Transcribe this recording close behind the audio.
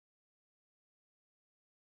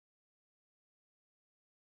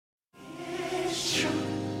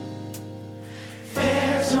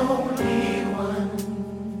there's only one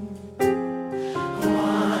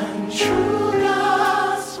true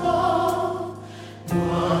gospel,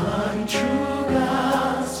 one true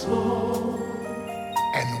gospel.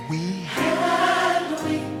 And we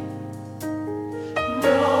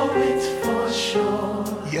know it for sure.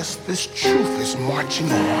 yes, this truth is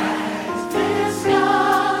marching on. This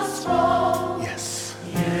gospel, Yes.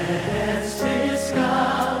 yes, this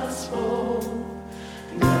gospel.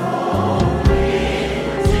 No,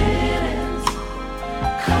 it didn't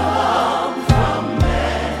come from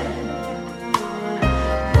men,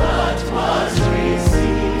 but was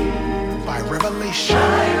received By revelation.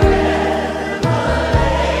 by revelation.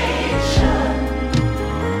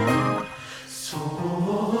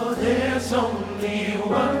 So there's only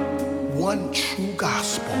One true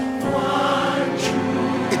gospel. one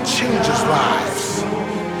true. It changes lives.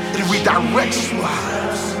 It redirects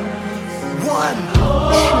lives. One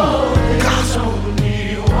true gospel.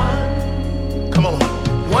 Come on.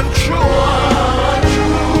 One true.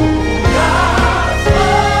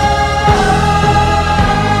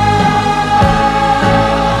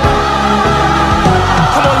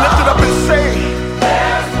 Come on, lift it up and say,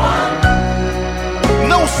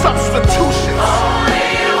 no substitutions.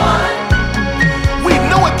 We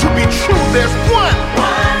know it to be true. There's one.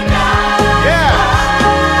 Yeah.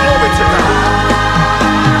 Glory to God.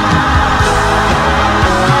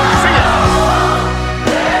 Sing it.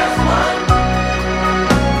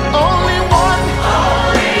 Only one.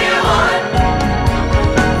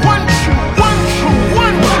 One true gospel.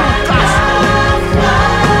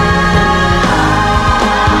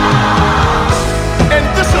 And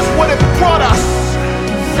this is what it brought us.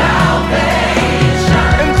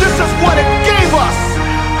 And this is what it gave us.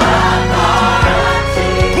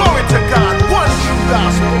 Glory to God. One true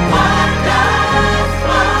gospel.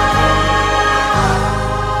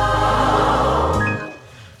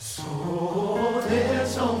 So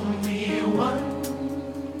there's only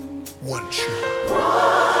One true.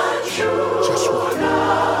 one true Just one.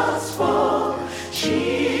 gospel,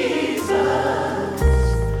 Jesus.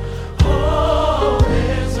 Oh,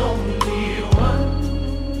 there's only one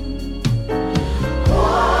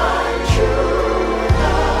true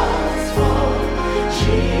gospel,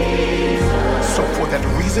 Jesus. So for that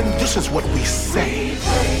reason, this is what we say.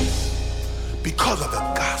 Because of the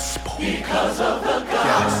gospel. Because of the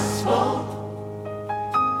Yes. gospel,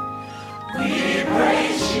 we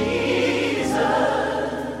praise Jesus,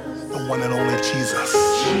 The one and only Jesus.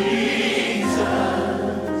 Jesus.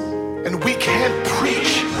 And we can't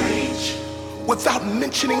preach without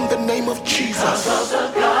mentioning the name of Jesus. Of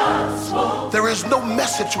the gospel, There is no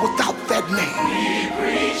message without that name. we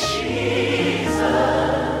preach Jesus,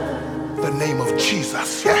 The name of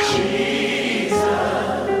Jesus. Yeah. Jesus.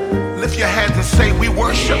 Lift your hands and say, we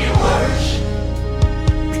worship We worship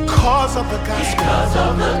because of the gospel. because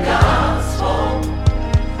of the gospel,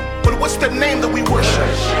 But what's the name that we worship?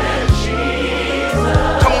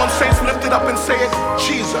 Jesus, Come on, saints, lift it up and say it.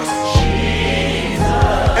 Jesus.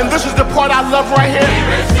 Jesus. And this is the part I love right We here.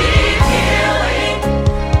 receive healing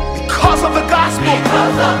Because of the gospel.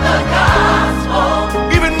 because of the